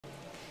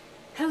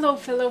Hello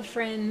fellow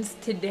friends,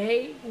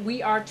 today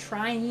we are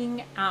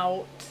trying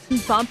out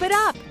Bump it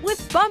up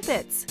with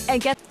Bumpits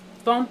and get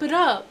Bump It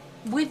Up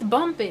with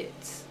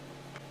Bumpits.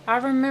 I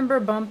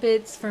remember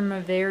Bumpits from a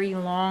very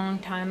long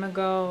time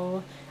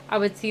ago. I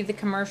would see the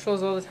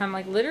commercials all the time,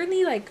 like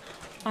literally like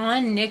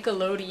on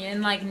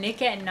Nickelodeon, like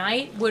Nick at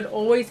Night would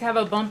always have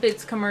a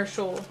Bumpits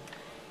commercial.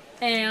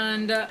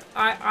 And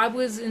I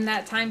was in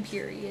that time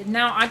period.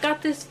 Now I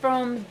got this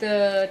from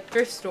the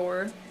thrift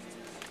store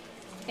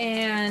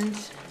and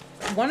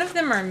one of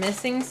them are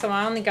missing, so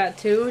I only got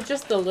two.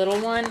 Just the little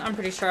one. I'm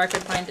pretty sure I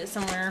could find it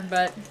somewhere,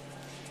 but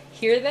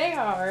here they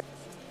are.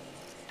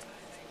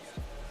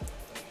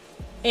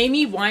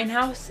 Amy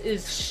Winehouse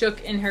is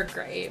shook in her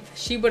grave.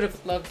 She would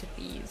have loved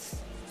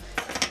these.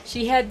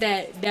 She had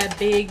that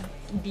big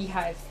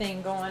beehive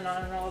thing going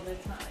on all the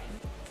time.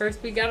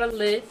 First we gotta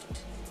lift,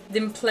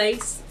 then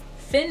place,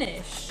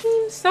 finish.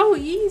 So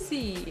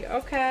easy.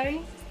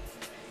 Okay.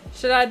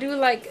 Should I do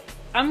like,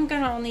 I'm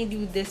gonna only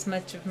do this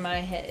much of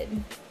my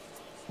head.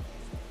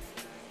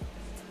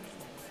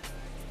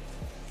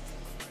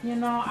 You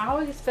know, I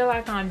always feel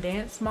like on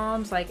Dance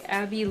Moms, like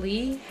Abby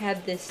Lee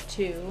had this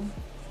too.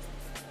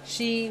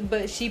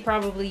 But she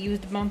probably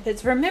used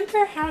Bumpits.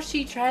 Remember how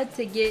she tried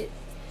to get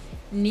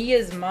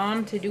Nia's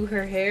mom to do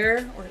her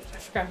hair? Or I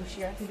forgot who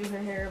she got to do her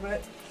hair,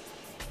 but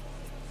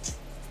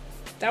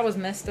that was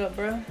messed up,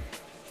 bro.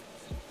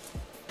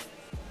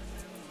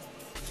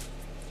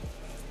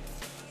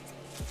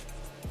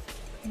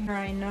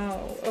 I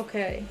know.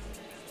 Okay.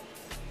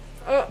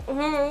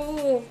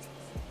 Oh.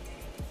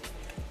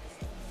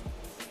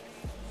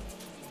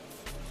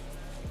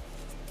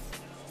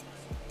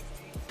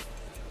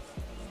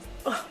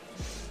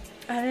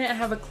 I didn't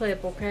have a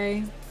clip,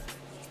 okay?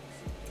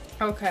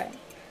 Okay.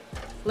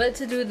 Let's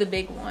do the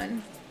big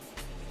one.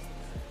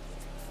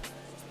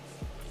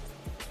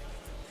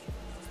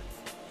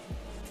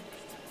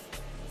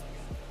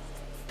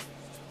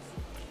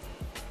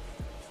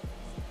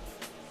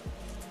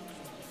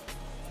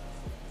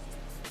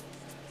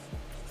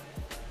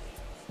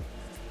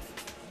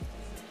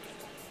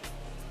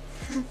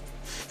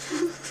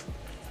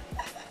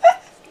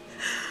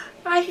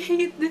 I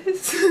hate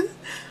this.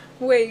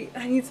 Wait,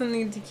 I need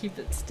something to keep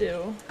it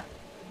still.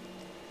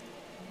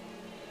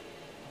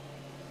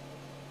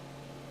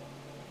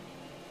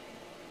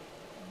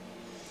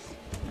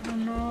 Oh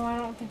no, I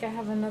don't think I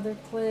have another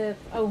clip.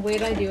 Oh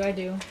wait, I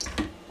do.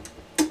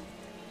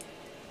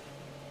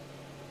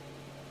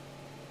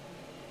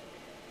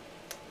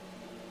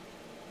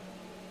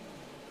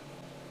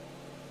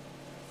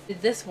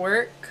 Did this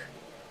work?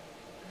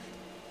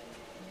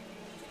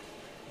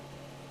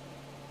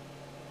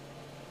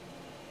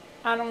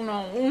 I don't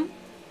know.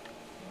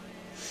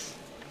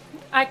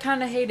 I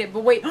kind of hate it,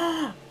 but wait.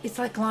 It's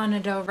like Lana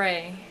Del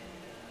Rey.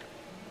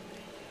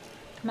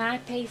 My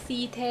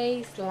pasty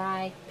tastes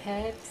like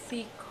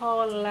Pepsi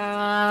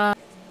Cola.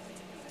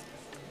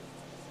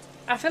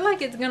 I feel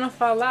like it's gonna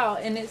fall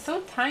out, and it's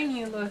so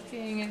tiny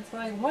looking. It's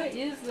like, what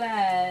is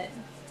that?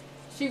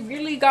 She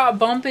really got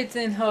Bumpits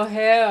in her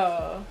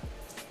hair.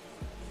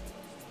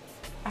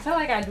 I feel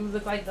like I do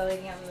look like the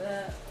lady on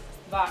the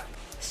box.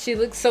 She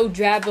looked so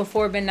drab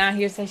before, but now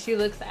here's how she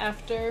looks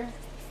after.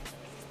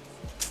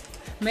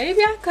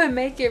 Maybe I could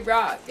make it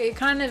rock. It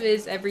kind of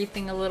is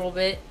everything a little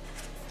bit.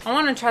 I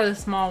want to try the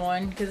small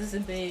one because this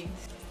is big.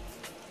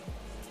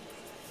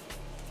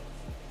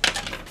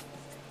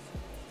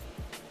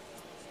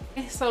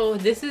 Okay, so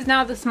this is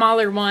now the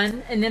smaller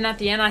one, and then at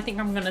the end I think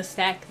I'm gonna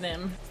stack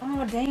them.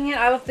 Oh dang it,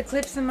 I left the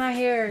clips in my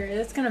hair.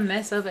 That's gonna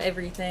mess up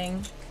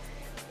everything.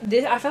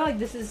 I feel like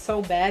this is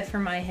so bad for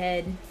my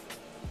head.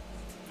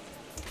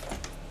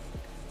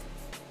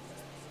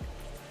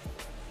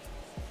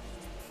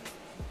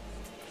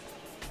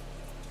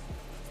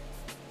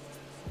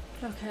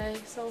 Okay,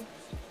 so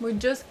we're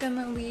just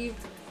gonna leave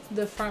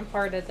the front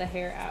part of the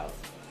hair out.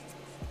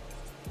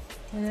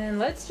 And then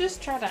let's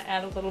just try to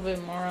add a little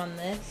bit more on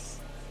this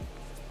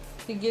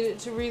to get it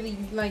to really,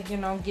 like, you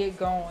know, get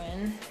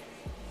going.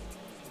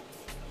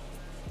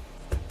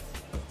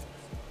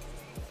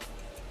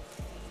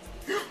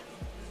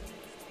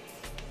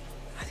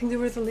 I think there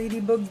was a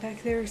ladybug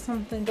back there or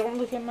something. Don't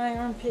look at my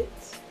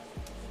armpits.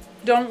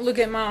 Don't look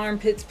at my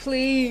armpits,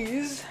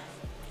 please.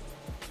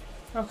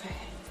 Okay.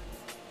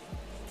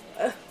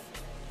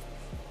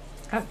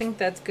 I think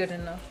that's good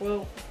enough.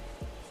 Well,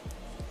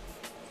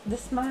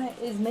 this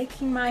is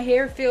making my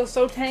hair feel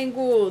so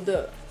tangled.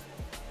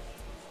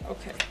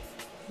 Okay.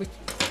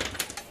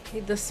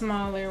 Okay, the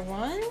smaller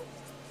one.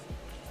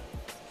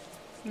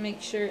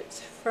 Make sure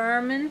it's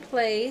firm in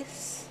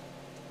place.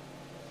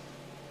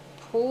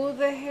 Pull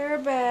the hair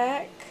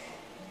back.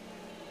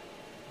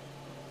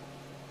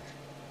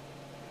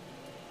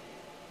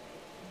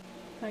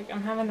 Like,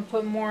 I'm having to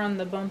put more on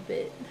the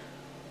Bumpit.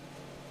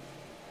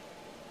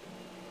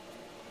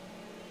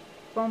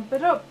 Bump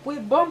it up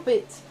with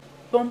Bumpits.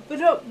 Bump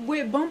it up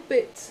with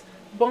Bumpits.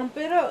 Bump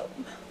it up.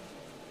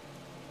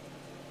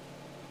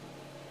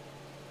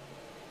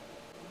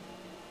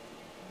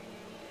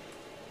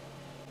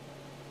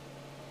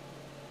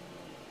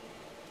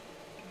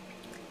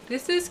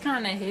 This is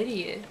kind of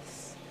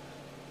hideous.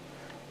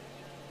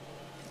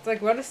 It's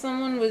like, what if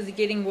someone was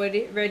getting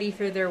ready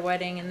for their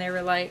wedding and they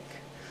were like,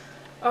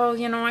 oh,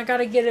 you know, I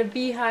gotta get a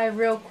beehive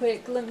real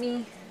quick. Let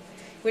me...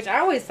 Which I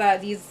always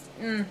thought these,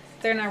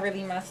 they're not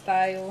really my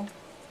style.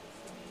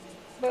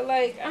 But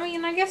like, I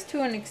mean, I guess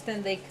to an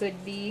extent they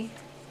could be.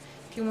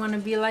 If you want to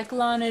be like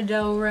Lana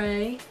Del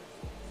Rey.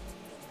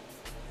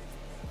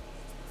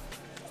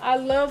 I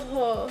love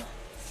her.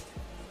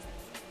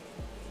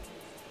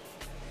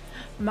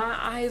 My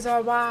eyes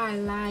are wide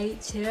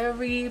like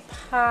cherry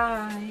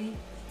pie.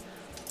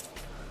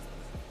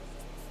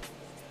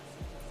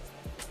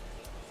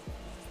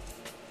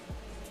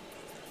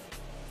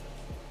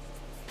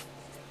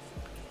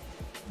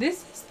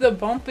 This is the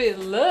bump it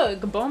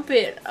look. Bump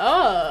it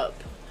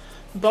up.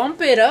 Bump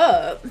it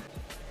up.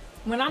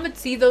 When I would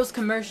see those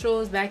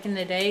commercials back in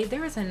the day, there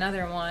was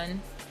another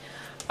one.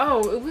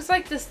 Oh, it was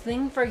like this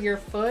thing for your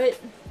foot.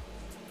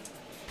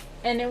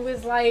 And it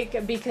was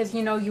like, because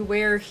you know you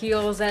wear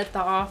heels at the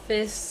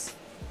office,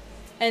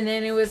 and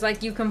then it was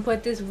like you can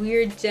put this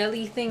weird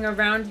jelly thing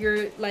around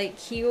your like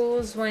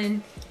heels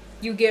when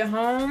you get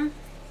home.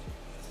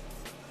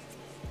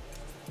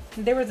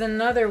 There was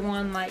another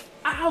one like,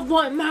 I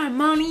want my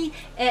money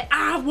and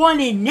I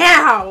want it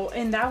now,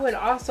 and that would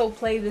also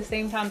play the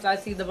same times I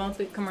see the Bump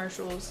It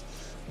commercials,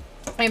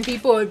 and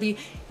people would be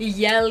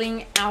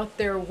yelling out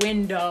their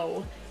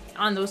window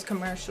on those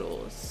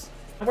commercials.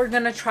 We're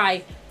gonna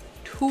try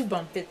 2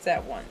 Bumpits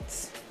at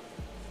once.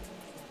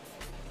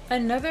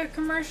 Another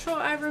commercial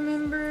I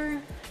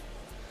remember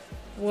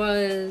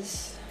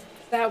was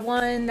that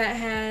one that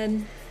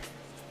had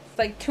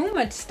like too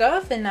much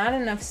stuff and not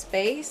enough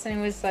space, and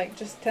it was like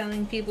just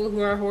telling people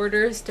who are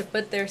hoarders to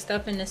put their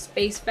stuff in a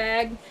space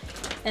bag,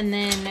 and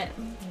then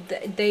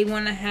they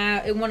want to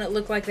have it wouldn't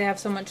look like they have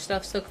so much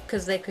stuff, so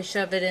because they could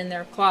shove it in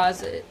their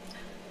closet.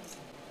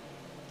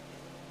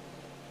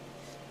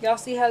 Y'all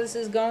see how this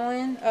is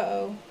going?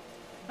 Uh-oh.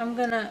 I'm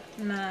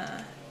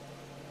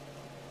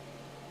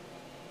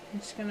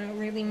just gonna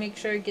really make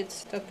sure it gets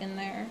stuck in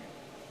there.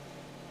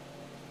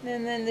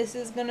 And then this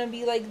is gonna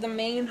be like the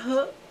main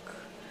hook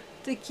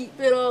to keep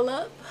it all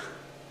up.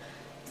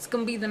 It's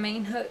gonna be the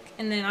main hook.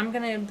 And then I'm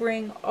gonna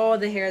bring all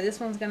the hair. This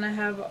one's gonna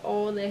have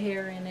all the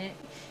hair in it.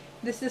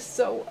 This is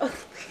so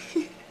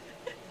ugly.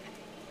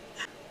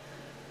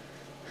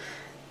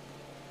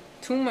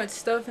 Too much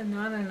stuff and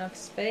not enough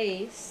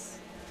space.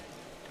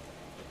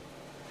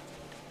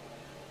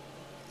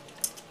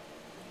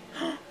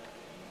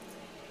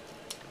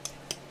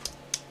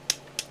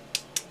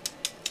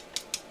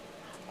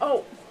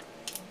 Oh.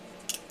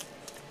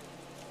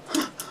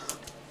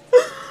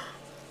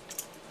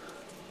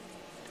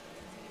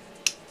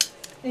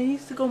 It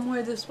needs to go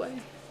more this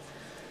way.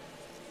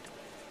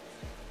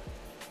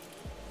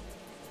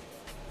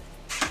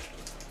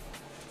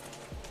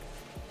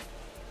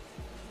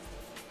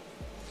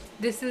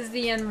 This is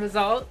the end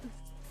result.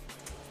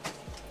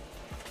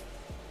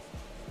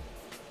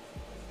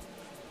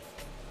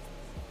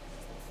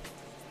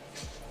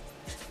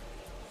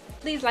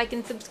 Please like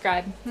and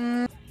subscribe.